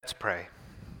pray.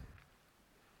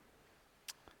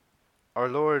 Our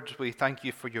Lord, we thank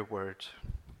you for your word.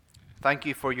 Thank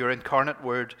you for your incarnate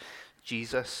word,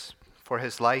 Jesus, for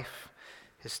his life,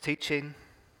 his teaching,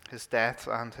 his death,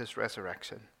 and his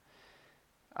resurrection.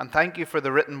 And thank you for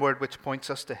the written word which points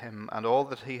us to him and all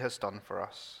that he has done for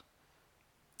us.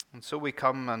 And so we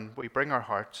come and we bring our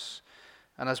hearts,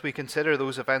 and as we consider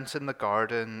those events in the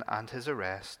garden and his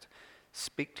arrest,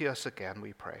 speak to us again,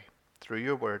 we pray, through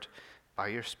your word, by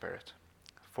your Spirit,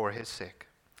 for his sake.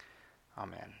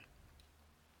 Amen.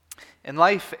 In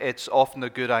life, it's often a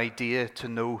good idea to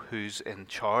know who's in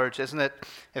charge, isn't it?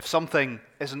 If something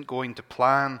isn't going to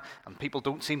plan and people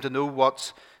don't seem to know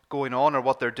what's going on or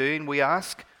what they're doing, we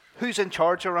ask, who's in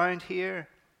charge around here?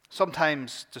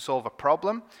 Sometimes to solve a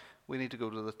problem, we need to go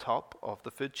to the top of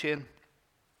the food chain.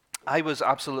 I was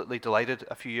absolutely delighted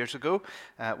a few years ago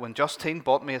when Justine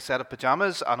bought me a set of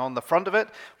pajamas, and on the front of it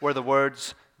were the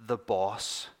words, "The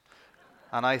Boss."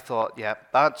 And I thought, yeah,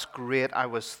 that's great. I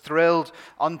was thrilled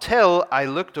until I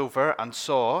looked over and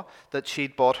saw that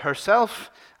she'd bought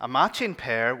herself a matching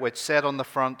pair which said on the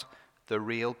front, "The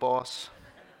Real Boss."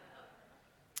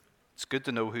 It's good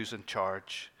to know who's in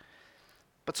charge.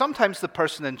 But sometimes the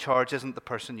person in charge isn't the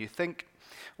person you think.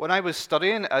 When I was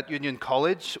studying at Union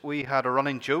College, we had a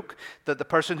running joke that the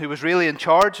person who was really in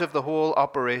charge of the whole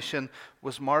operation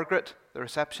was Margaret, the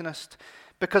receptionist.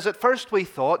 Because at first we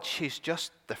thought she's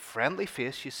just the friendly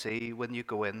face you see when you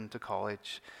go into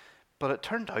college. But it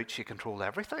turned out she controlled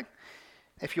everything.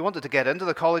 If you wanted to get into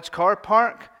the college car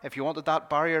park, if you wanted that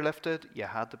barrier lifted, you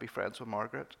had to be friends with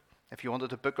Margaret. If you wanted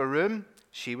to book a room,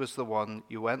 she was the one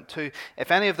you went to. If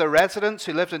any of the residents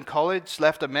who lived in college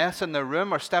left a mess in their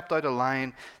room or stepped out of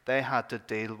line, they had to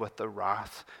deal with the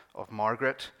wrath of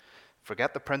Margaret.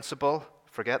 Forget the principal,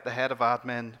 forget the head of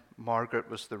admin, Margaret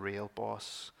was the real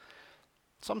boss.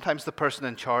 Sometimes the person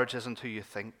in charge isn't who you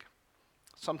think.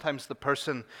 Sometimes the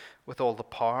person with all the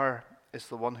power is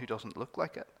the one who doesn't look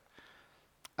like it.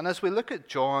 And as we look at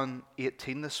John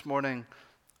 18 this morning,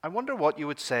 I wonder what you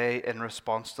would say in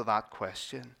response to that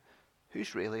question.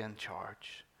 Who's really in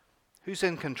charge? Who's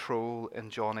in control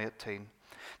in John 18?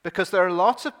 Because there are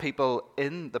lots of people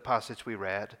in the passage we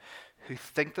read who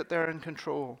think that they're in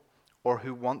control or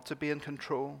who want to be in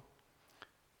control.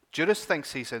 Judas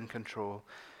thinks he's in control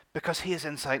because he has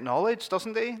inside knowledge,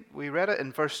 doesn't he? We read it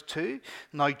in verse 2.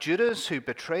 Now Judas, who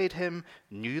betrayed him,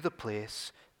 knew the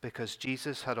place because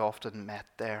Jesus had often met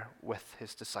there with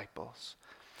his disciples.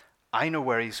 I know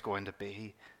where he's going to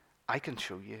be. I can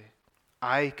show you.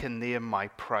 I can name my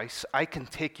price. I can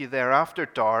take you there after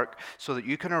dark so that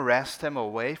you can arrest him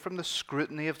away from the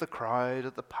scrutiny of the crowd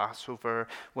at the Passover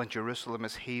when Jerusalem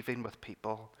is heaving with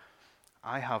people.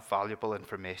 I have valuable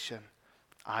information.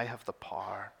 I have the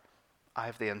power. I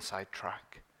have the inside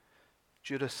track.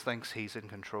 Judas thinks he's in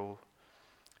control.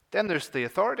 Then there's the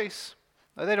authorities.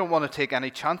 Now, they don't want to take any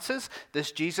chances.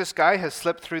 This Jesus guy has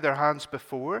slipped through their hands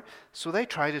before, so they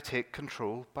try to take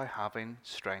control by having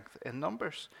strength in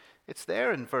numbers. It's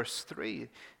there in verse 3. It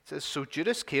says, So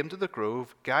Judas came to the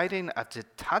grove, guiding a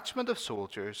detachment of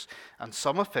soldiers and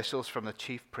some officials from the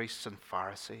chief priests and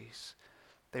Pharisees.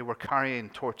 They were carrying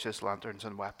torches, lanterns,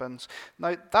 and weapons.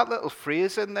 Now, that little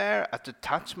phrase in there, a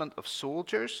detachment of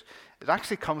soldiers, it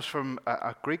actually comes from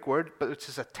a Greek word, but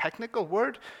it's a technical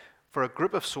word for a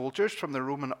group of soldiers from the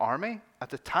Roman army. A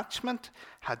detachment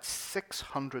had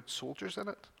 600 soldiers in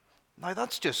it. Now,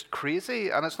 that's just crazy,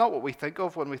 and it's not what we think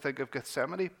of when we think of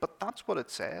Gethsemane, but that's what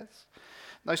it says.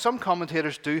 Now, some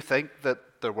commentators do think that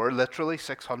there were literally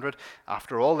 600.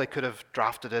 After all, they could have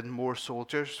drafted in more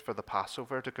soldiers for the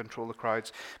Passover to control the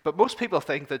crowds. But most people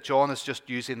think that John is just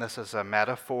using this as a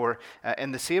metaphor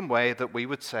in the same way that we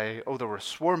would say, oh, there were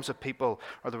swarms of people,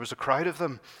 or there was a crowd of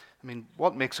them. I mean,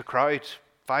 what makes a crowd?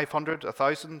 500,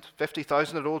 1,000,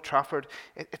 50,000 at Old Trafford.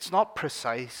 It's not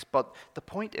precise, but the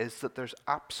point is that there's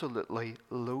absolutely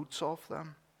loads of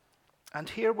them. And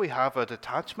here we have a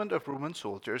detachment of Roman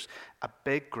soldiers, a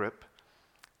big group.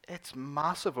 It's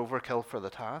massive overkill for the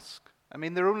task. I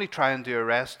mean, they're only trying to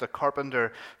arrest a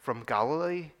carpenter from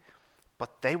Galilee,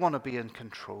 but they want to be in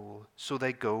control, so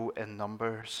they go in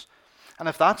numbers. And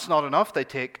if that's not enough, they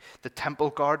take the temple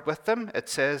guard with them. It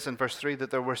says in verse 3 that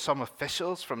there were some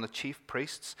officials from the chief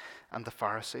priests and the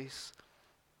Pharisees.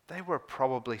 They were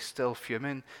probably still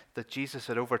fuming that Jesus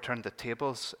had overturned the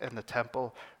tables in the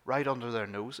temple right under their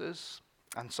noses,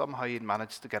 and somehow he'd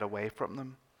managed to get away from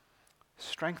them.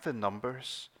 Strength in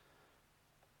numbers.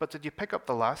 But did you pick up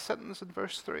the last sentence in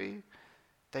verse 3?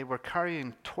 They were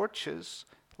carrying torches,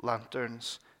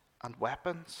 lanterns, and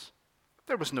weapons.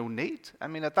 There was no need. I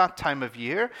mean, at that time of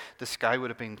year, the sky would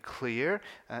have been clear.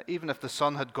 Even if the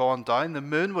sun had gone down, the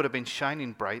moon would have been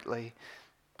shining brightly.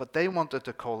 But they wanted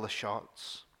to call the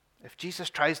shots. If Jesus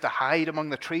tries to hide among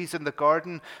the trees in the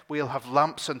garden, we'll have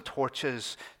lamps and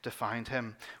torches to find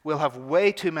him. We'll have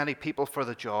way too many people for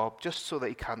the job just so that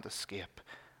he can't escape.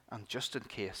 And just in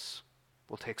case,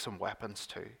 we'll take some weapons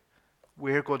too.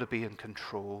 We're going to be in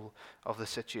control of the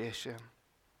situation.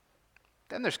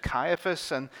 Then there's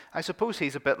Caiaphas, and I suppose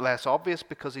he's a bit less obvious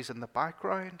because he's in the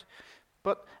background.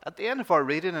 But at the end of our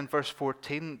reading in verse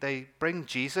 14, they bring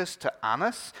Jesus to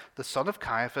Annas, the son of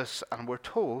Caiaphas, and we're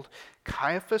told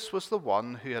Caiaphas was the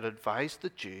one who had advised the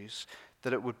Jews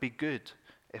that it would be good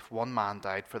if one man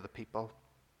died for the people.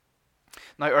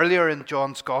 Now, earlier in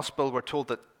John's Gospel, we're told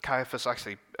that Caiaphas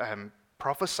actually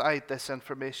prophesied this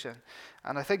information.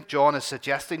 And I think John is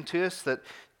suggesting to us that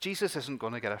Jesus isn't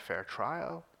going to get a fair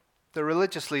trial. The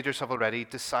religious leaders have already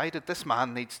decided this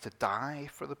man needs to die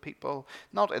for the people,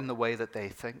 not in the way that they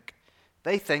think.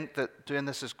 They think that doing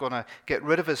this is going to get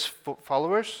rid of his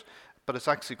followers, but it's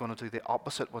actually going to do the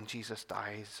opposite when Jesus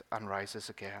dies and rises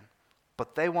again.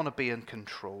 But they want to be in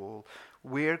control.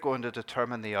 We're going to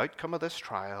determine the outcome of this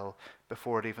trial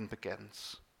before it even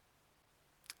begins.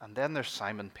 And then there's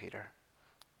Simon Peter.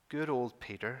 Good old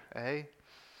Peter, eh?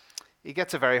 He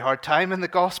gets a very hard time in the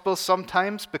Gospels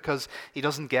sometimes because he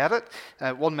doesn't get it.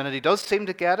 1 minute he does seem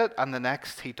to get it, and the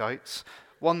next he doubts.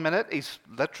 1 minute he's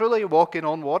literally walking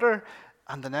on water,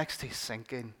 and the next he's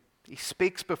sinking. He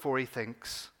speaks before he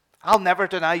thinks. I'll never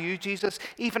deny you, Jesus,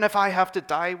 even if I have to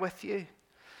die with you.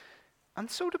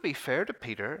 And so, to be fair to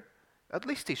Peter, at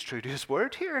least he's true to his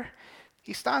word here.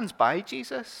 He stands by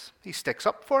Jesus. He sticks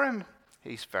up for him.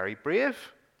 He's very brave.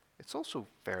 It's also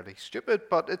fairly stupid,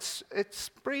 but it's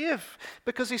brave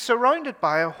because he's surrounded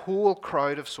by a whole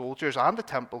crowd of soldiers and a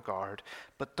temple guard.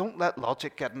 But don't let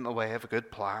logic get in the way of a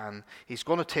good plan. He's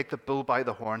going to take the bull by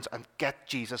the horns and get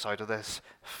Jesus out of this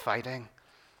fighting.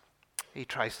 He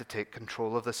tries to take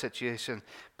control of the situation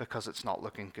because it's not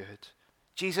looking good.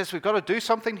 Jesus, we've got to do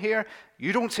something here.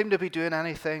 You don't seem to be doing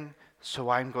anything, so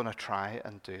I'm going to try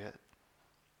and do it.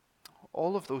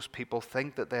 All of those people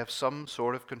think that they have some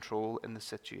sort of control in the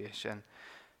situation,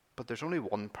 but there's only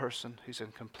one person who's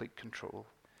in complete control,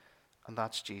 and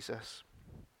that's Jesus.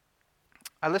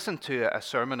 I listened to a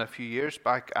sermon a few years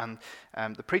back, and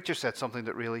the preacher said something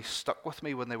that really stuck with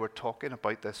me when they were talking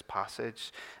about this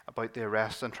passage, about the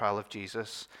arrest and trial of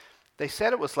Jesus. They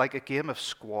said it was like a game of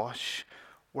squash,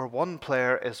 where one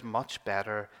player is much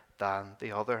better than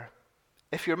the other.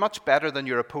 If you're much better than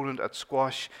your opponent at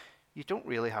squash, you don't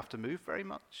really have to move very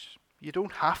much. You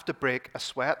don't have to break a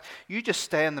sweat. You just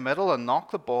stay in the middle and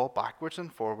knock the ball backwards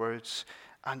and forwards,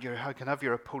 and you can have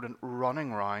your opponent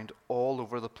running around all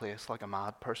over the place like a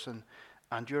mad person,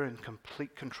 and you're in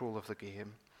complete control of the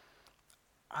game.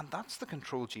 And that's the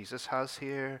control Jesus has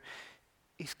here.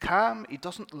 He's calm. He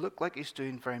doesn't look like he's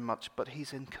doing very much, but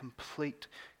he's in complete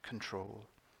control.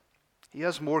 He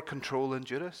has more control than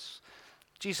Judas.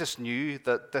 Jesus knew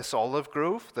that this olive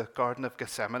grove, the Garden of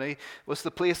Gethsemane, was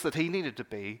the place that he needed to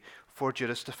be for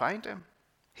Judas to find him.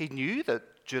 He knew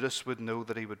that Judas would know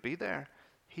that he would be there.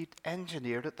 He'd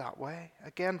engineered it that way.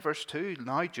 Again, verse 2,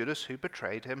 now Judas, who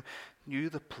betrayed him, knew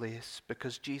the place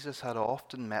because Jesus had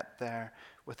often met there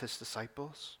with his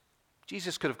disciples.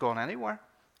 Jesus could have gone anywhere.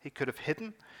 He could have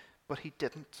hidden, but he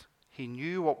didn't. He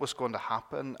knew what was going to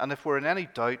happen. And if we're in any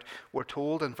doubt, we're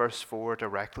told in verse 4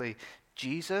 directly,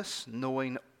 Jesus,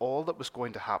 knowing all that was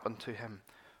going to happen to him,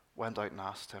 went out and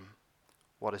asked him,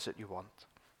 what is it you want?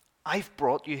 I've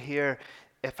brought you here.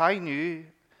 If I knew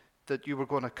that you were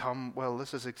going to come, well,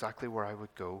 this is exactly where I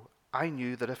would go. I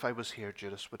knew that if I was here,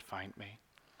 Judas would find me.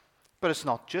 But it's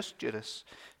not just Judas.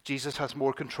 Jesus has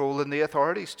more control than the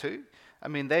authorities too. I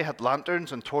mean, they had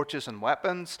lanterns and torches and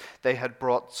weapons. They had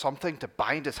brought something to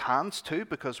bind his hands to,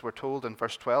 because we're told in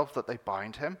verse 12 that they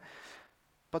bound him.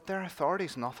 But their authority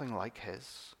is nothing like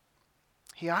his.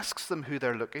 He asks them who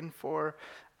they're looking for,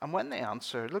 and when they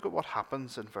answer, look at what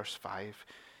happens in verse 5.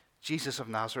 Jesus of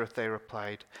Nazareth, they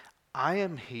replied. I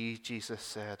am he, Jesus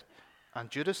said. And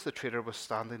Judas the traitor was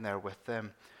standing there with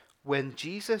them. When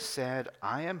Jesus said,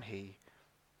 I am he,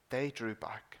 they drew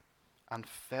back and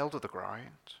fell to the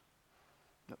ground.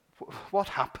 What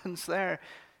happens there?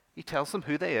 He tells them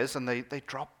who they is, and they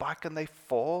drop back and they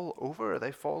fall over.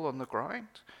 They fall on the ground.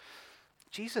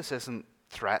 Jesus isn't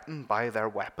threatened by their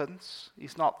weapons.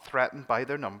 He's not threatened by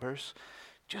their numbers.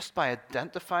 Just by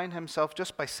identifying himself,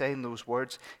 just by saying those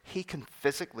words, he can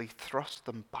physically thrust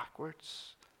them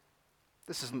backwards.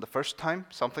 This isn't the first time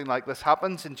something like this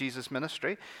happens in Jesus'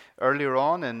 ministry. Earlier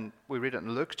on, and we read it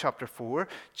in Luke chapter 4,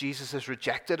 Jesus is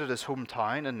rejected at his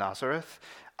hometown in Nazareth.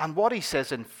 And what he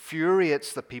says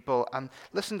infuriates the people. And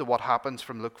listen to what happens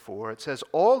from Luke 4. It says,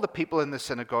 all the people in the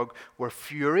synagogue were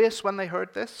furious when they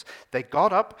heard this. They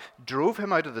got up, drove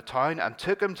him out of the town, and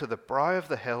took him to the brow of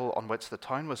the hill on which the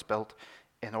town was built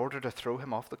in order to throw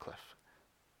him off the cliff.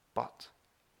 But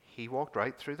he walked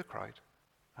right through the crowd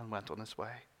and went on his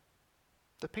way.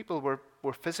 The people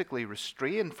were physically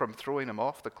restrained from throwing him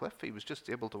off the cliff. He was just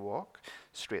able to walk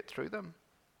straight through them.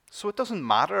 So it doesn't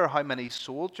matter how many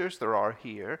soldiers there are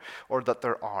here, or that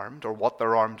they're armed, or what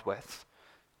they're armed with.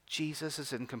 Jesus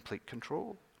is in complete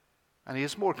control. And he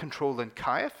has more control than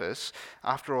Caiaphas.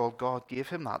 After all, God gave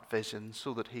him that vision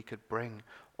so that he could bring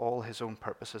all his own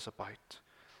purposes about.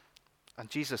 And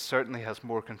Jesus certainly has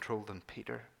more control than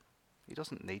Peter. He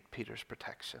doesn't need Peter's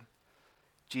protection.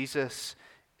 Jesus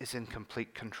is in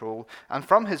complete control. And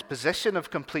from his position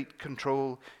of complete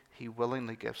control, he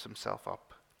willingly gives himself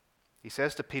up. He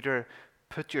says to Peter,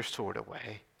 "Put your sword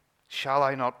away. Shall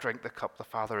I not drink the cup the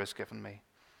Father has given me?"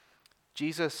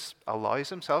 Jesus allows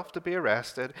himself to be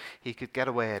arrested. He could get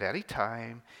away at any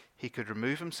time. He could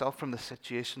remove himself from the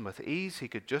situation with ease. He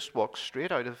could just walk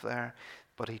straight out of there.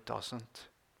 But he doesn't,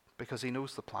 because he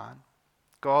knows the plan.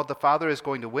 God the Father is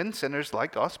going to win sinners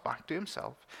like us back to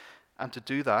himself. And to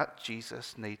do that,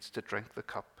 Jesus needs to drink the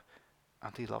cup.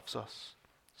 And he loves us,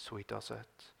 so he does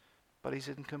it. But he's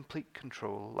in complete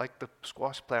control, like the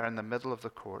squash player in the middle of the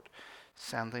court,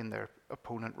 sending their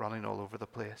opponent running all over the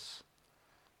place.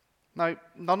 Now,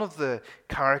 none of the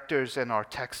characters in our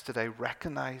text today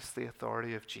recognize the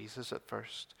authority of Jesus at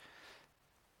first.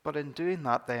 But in doing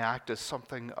that, they act as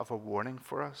something of a warning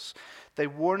for us. They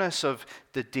warn us of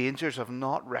the dangers of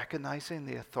not recognizing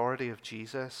the authority of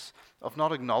Jesus, of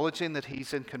not acknowledging that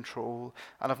he's in control,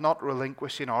 and of not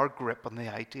relinquishing our grip on the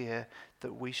idea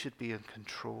that we should be in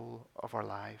control of our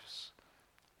lives.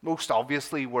 Most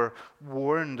obviously, we're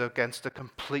warned against a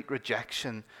complete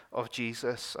rejection of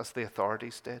Jesus as the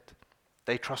authorities did.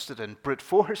 They trusted in brute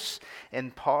force, in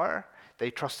power. They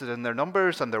trusted in their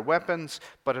numbers and their weapons,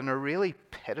 but in a really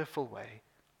pitiful way,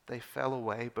 they fell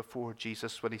away before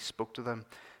Jesus when he spoke to them,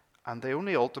 and they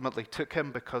only ultimately took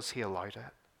him because he allowed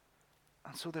it.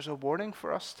 And so there's a warning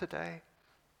for us today,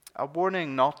 a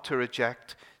warning not to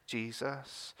reject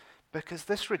Jesus, because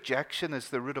this rejection is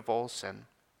the root of all sin.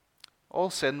 All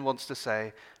sin wants to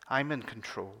say, I'm in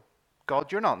control.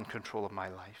 God, you're not in control of my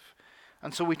life.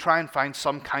 And so we try and find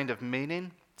some kind of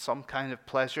meaning, some kind of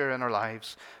pleasure in our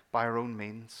lives by our own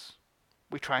means.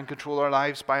 We try and control our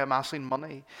lives by amassing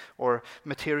money or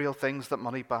material things that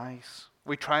money buys.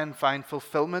 We try and find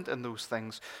fulfillment in those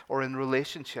things, or in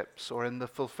relationships, or in the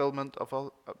fulfillment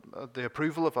of the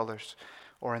approval of others,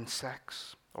 or in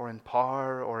sex, or in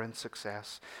power, or in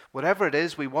success. Whatever it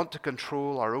is, we want to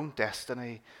control our own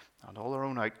destiny and all our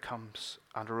own outcomes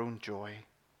and our own joy.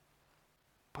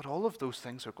 But all of those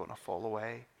things are going to fall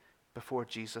away before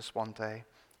Jesus one day.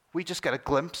 We just get a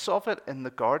glimpse of it in the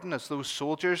garden as those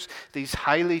soldiers, these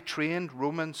highly trained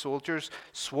Roman soldiers,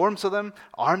 swarms of them,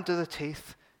 armed to the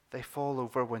teeth, they fall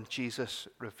over when Jesus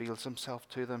reveals himself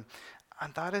to them.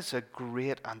 And that is a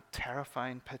great and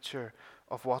terrifying picture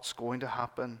of what's going to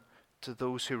happen to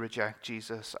those who reject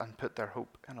Jesus and put their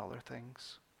hope in other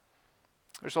things.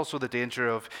 There's also the danger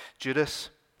of Judas.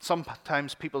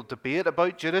 Sometimes people debate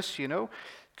about Judas,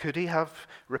 Could he have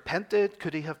repented?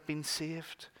 Could he have been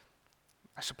saved?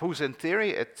 I suppose in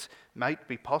theory it might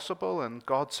be possible, and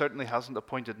God certainly hasn't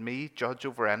appointed me judge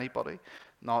over anybody,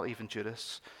 not even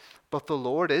Judas. But the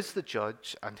Lord is the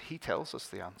judge, and he tells us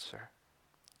the answer.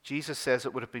 Jesus says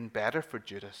it would have been better for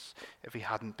Judas if he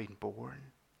hadn't been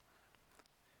born.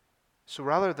 So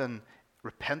rather than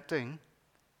repenting,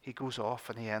 he goes off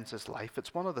and he ends his life.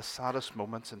 It's one of the saddest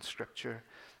moments in Scripture.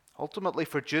 Ultimately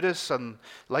for Judas, and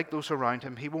like those around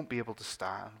him, he won't be able to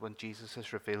stand when Jesus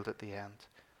is revealed at the end.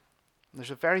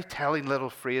 There's a very telling little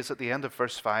phrase at the end of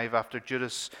verse 5 after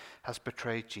Judas has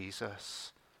betrayed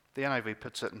Jesus. The NIV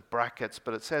puts it in brackets,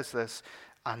 but it says this,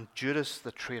 and Judas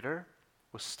the traitor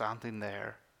was standing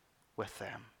there with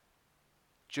them.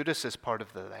 Judas is part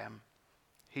of the them.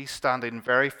 He's standing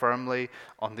very firmly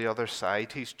on the other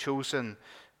side. He's chosen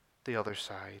the other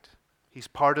side. He's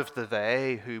part of the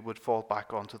they who would fall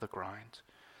back onto the ground.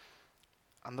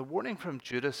 And the warning from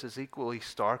Judas is equally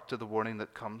stark to the warning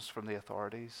that comes from the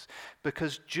authorities,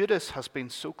 because Judas has been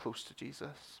so close to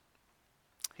Jesus.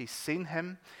 He's seen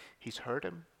him, he's heard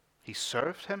him, he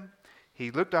served him,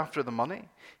 he looked after the money,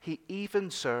 he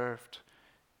even served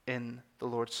in the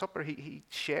Lord's Supper. He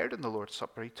shared in the Lord's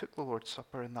Supper, he took the Lord's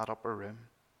Supper in that upper room.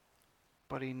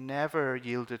 but he never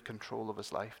yielded control of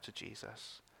his life to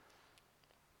Jesus.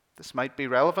 This might be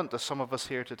relevant to some of us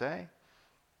here today.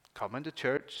 Coming to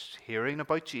church, hearing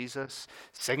about Jesus,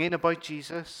 singing about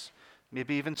Jesus,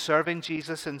 maybe even serving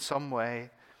Jesus in some way,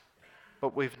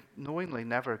 but we've knowingly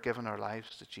never given our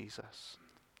lives to Jesus.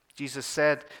 Jesus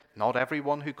said, "Not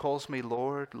everyone who calls me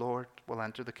Lord, Lord will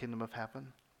enter the kingdom of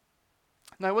heaven."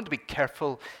 Now, I want to be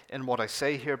careful in what I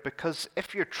say here, because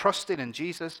if you're trusting in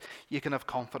Jesus, you can have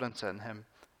confidence in him.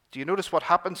 Do you notice what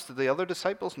happens to the other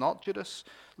disciples, not Judas?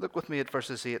 Look with me at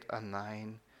verses 8 and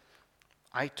 9.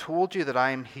 "I told you that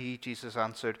I am he," Jesus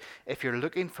answered. "If you're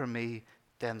looking for me,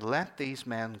 then let these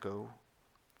men go."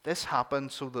 This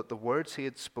happened so that the words he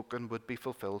had spoken would be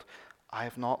fulfilled. "I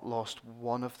have not lost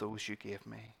one of those you gave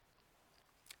me."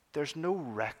 There's no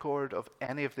record of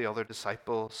any of the other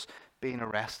disciples being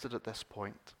arrested at this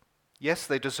point. Yes,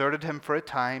 they deserted him for a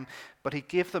time, but he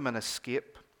gave them an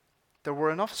escape. There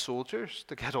were enough soldiers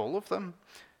to get all of them,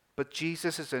 but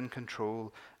Jesus is in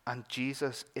control, and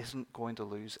Jesus isn't going to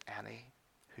lose any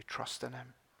who trust in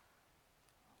him.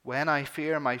 "When I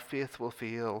fear my faith will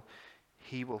fail,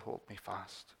 he will hold me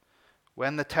fast.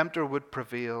 When the tempter would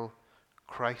prevail,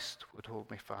 Christ would hold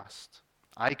me fast.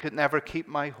 I could never keep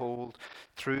my hold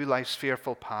through life's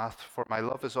fearful path, for my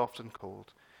love is often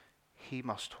cold. He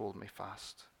must hold me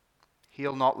fast.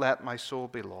 He'll not let my soul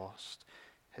be lost.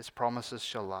 His promises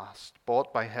shall last,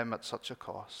 bought by him at such a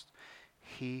cost.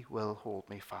 He will hold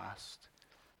me fast."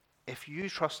 If you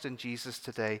trust in Jesus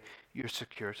today, you're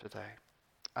secure today.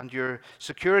 And your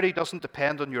security doesn't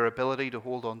depend on your ability to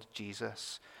hold on to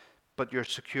Jesus, but you're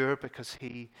secure because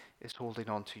he is holding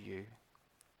on to you.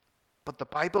 But the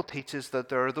Bible teaches that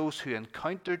there are those who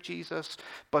encounter Jesus,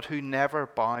 but who never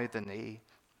bow the knee,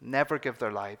 never give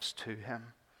their lives to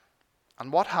him.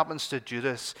 And what happens to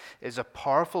Judas is a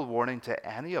powerful warning to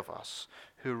any of us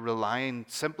who are relying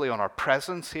simply on our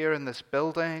presence here in this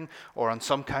building or on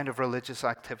some kind of religious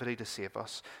activity to save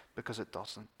us, because it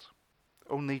doesn't.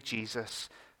 Only Jesus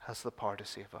has the power to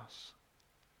save us.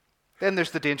 Then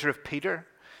there's the danger of Peter.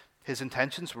 His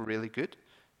intentions were really good.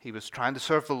 He was trying to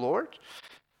serve the Lord,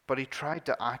 but he tried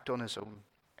to act on his own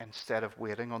instead of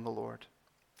waiting on the Lord,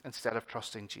 instead of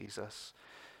trusting Jesus.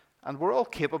 And we're all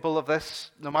capable of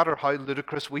this, no matter how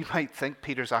ludicrous we might think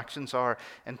Peter's actions are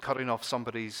in cutting off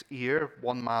somebody's ear,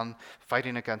 one man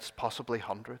fighting against possibly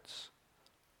hundreds.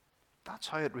 That's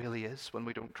how it really is when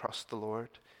we don't trust the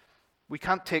Lord. We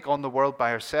can't take on the world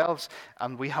by ourselves,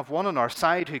 and we have one on our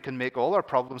side who can make all our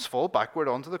problems fall backward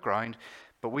onto the ground,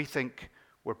 but we think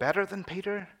we're better than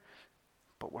Peter,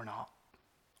 but we're not.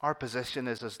 Our position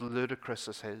is as ludicrous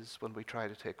as his when we try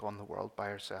to take on the world by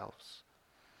ourselves.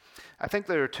 I think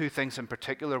there are two things in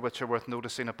particular which are worth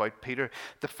noticing about Peter.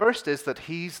 The first is that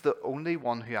he's the only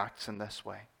one who acts in this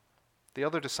way. The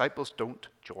other disciples don't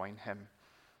join him.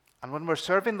 And when we're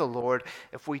serving the Lord,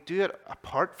 if we do it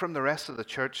apart from the rest of the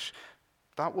church,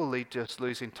 that will lead to us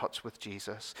losing touch with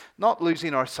Jesus. Not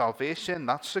losing our salvation,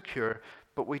 that's secure,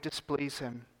 but we displease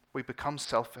him. We become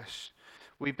selfish.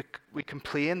 We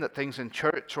complain that things in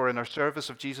church or in our service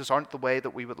of Jesus aren't the way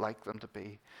that we would like them to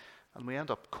be. And we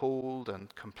end up cold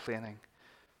and complaining.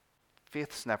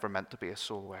 Faith's never meant to be a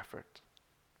solo effort.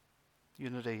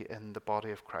 Unity in the body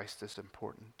of Christ is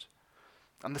important.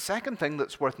 And the second thing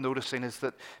that's worth noticing is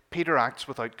that Peter acts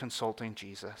without consulting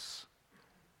Jesus.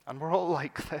 And we're all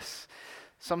like this.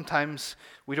 Sometimes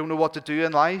we don't know what to do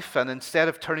in life, and instead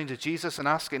of turning to Jesus and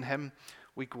asking him,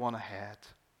 we go on ahead.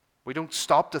 We don't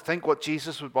stop to think what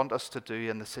Jesus would want us to do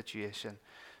in the situation.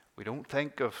 We don't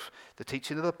think of the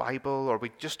teaching of the Bible, or we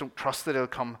just don't trust that he'll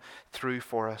come through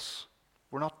for us.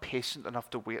 We're not patient enough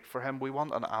to wait for him. We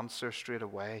want an answer straight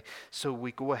away. So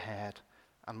we go ahead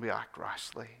and we act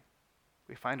rashly.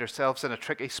 We find ourselves in a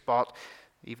tricky spot,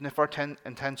 even if our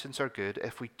intentions are good.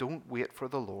 If we don't wait for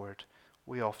the Lord,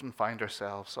 we often find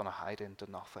ourselves on a hide into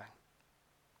nothing.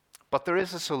 But there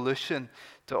is a solution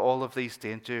to all of these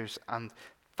dangers, and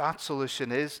that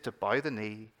solution is to bow the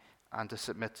knee and to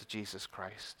submit to Jesus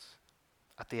Christ.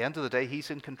 At the end of the day, he's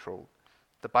in control.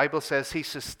 The Bible says he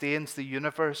sustains the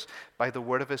universe by the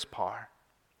word of his power.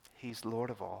 He's Lord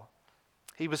of all.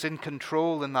 He was in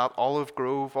control in that olive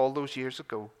grove all those years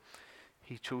ago.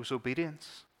 He chose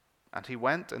obedience, and he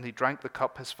went and he drank the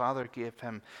cup his Father gave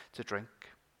him to drink.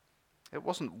 It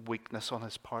wasn't weakness on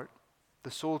his part.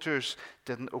 The soldiers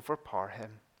didn't overpower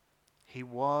him. He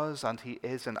was and he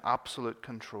is in absolute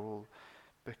control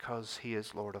because he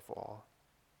is Lord of all.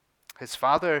 His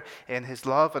Father, in his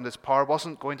love and his power,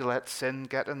 wasn't going to let sin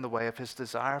get in the way of his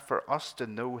desire for us to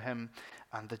know him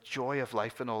and the joy of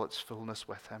life in all its fullness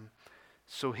with him.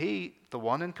 So he, the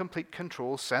one in complete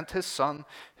control, sent his son,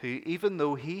 who, even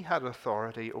though he had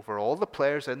authority over all the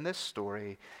players in this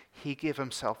story, he gave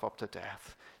himself up to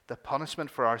death, the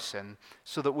punishment for our sin,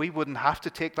 so that we wouldn't have to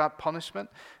take that punishment,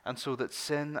 and so that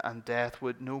sin and death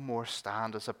would no more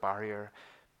stand as a barrier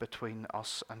between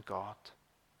us and God.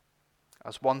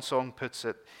 As one song puts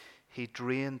it, he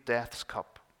drained death's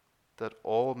cup, that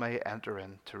all may enter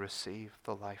in to receive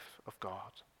the life of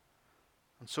God.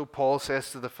 And so Paul says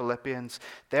to the Philippians,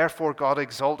 therefore God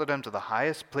exalted him to the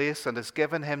highest place and has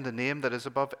given him the name that is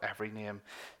above every name,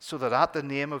 so that at the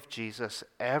name of Jesus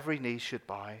every knee should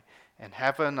bow, in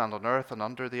heaven and on earth and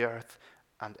under the earth,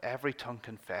 and every tongue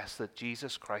confess that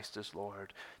Jesus Christ is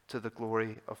Lord, to the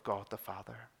glory of God the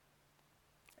Father.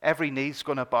 Every knee's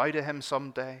going to bow to him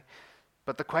someday,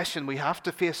 but the question we have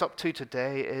to face up to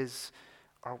today is,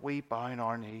 are we bowing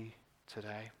our knee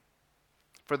today?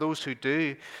 For those who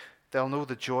do, they'll know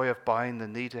the joy of bowing the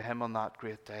knee to him on that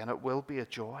great day, and it will be a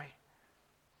joy.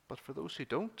 But for those who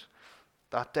don't,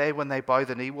 that day when they bow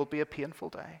the knee will be a painful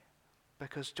day,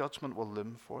 because judgment will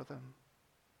loom for them.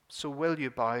 So will you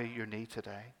bow your knee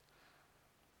today?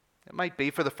 It might be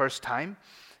for the first time.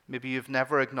 Maybe you've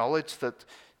never acknowledged that,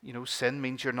 sin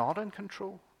means you're not in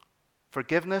control.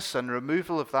 Forgiveness and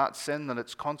removal of that sin and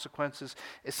its consequences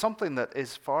is something that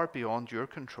is far beyond your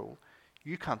control.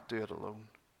 You can't do it alone,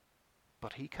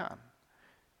 but he can.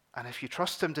 And if you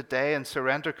trust him today and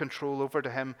surrender control over to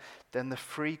him, then the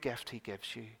free gift he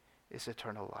gives you is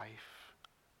eternal life.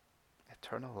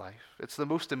 Eternal life. It's the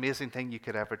most amazing thing you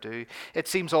could ever do. It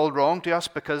seems all wrong to us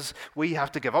because we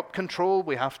have to give up control,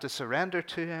 we have to surrender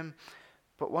to him.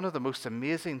 But one of the most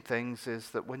amazing things is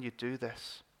that when you do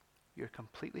this, you're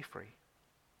completely free.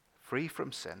 Free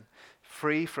from sin,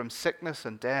 free from sickness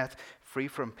and death, free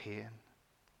from pain.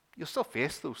 You'll still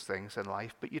face those things in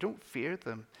life, but you don't fear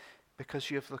them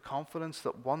because you have the confidence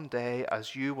that one day,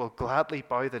 as you will gladly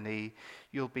bow the knee,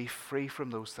 you'll be free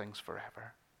from those things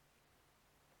forever.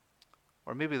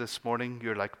 Or maybe this morning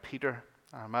you're like Peter.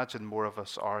 I imagine more of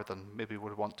us are than maybe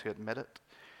would want to admit it.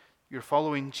 You're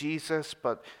following Jesus,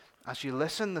 but as you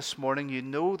listen this morning, you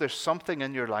know there's something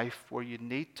in your life where you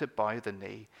need to bow the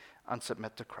knee and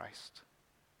submit to Christ.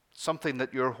 Something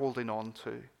that you're holding on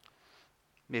to.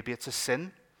 Maybe it's a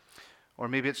sin, or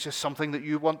maybe it's just something that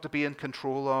you want to be in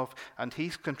control of, and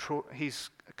he's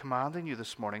commanding you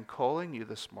this morning, calling you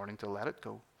this morning to let it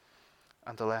go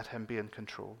and to let him be in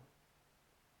control.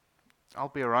 I'll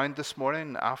be around this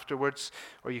morning afterwards,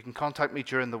 or you can contact me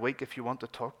during the week if you want to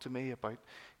talk to me about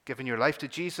giving your life to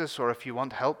Jesus, or if you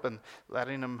want help in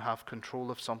letting him have control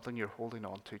of something you're holding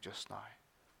on to just now.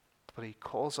 But he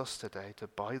calls us today to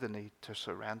bow the knee, to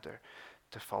surrender,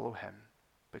 to follow him,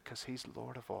 because he's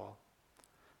Lord of all.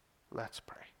 Let's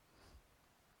pray.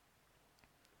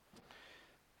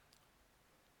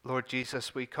 Lord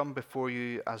Jesus, we come before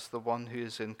you as the one who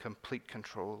is in complete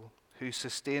control, who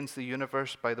sustains the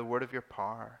universe by the word of your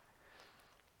power.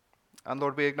 And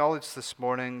Lord, we acknowledge this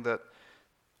morning that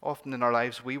often in our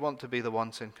lives we want to be the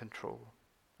ones in control,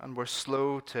 and we're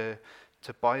slow to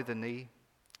bow the knee.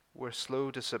 We're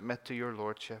slow to submit to your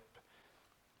lordship.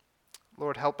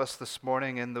 Lord, help us this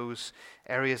morning in those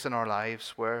areas in our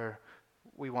lives where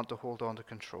we want to hold on to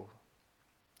control,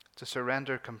 to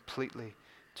surrender completely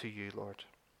to you, Lord.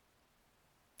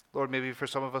 Lord, maybe for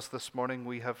some of us this morning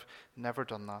we have never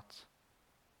done that.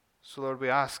 So Lord, we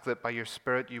ask that by your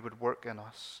Spirit you would work in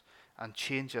us and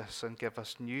change us and give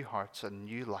us new hearts and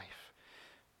new life.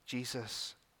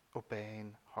 Jesus,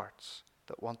 obeying hearts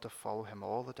that want to follow him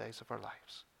all the days of our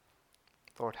lives.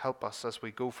 Lord, help us as we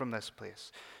go from this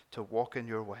place to walk in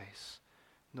your ways,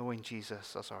 knowing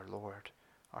Jesus as our Lord,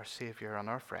 our Savior, and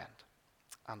our friend.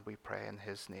 And we pray in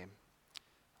his name.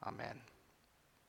 Amen.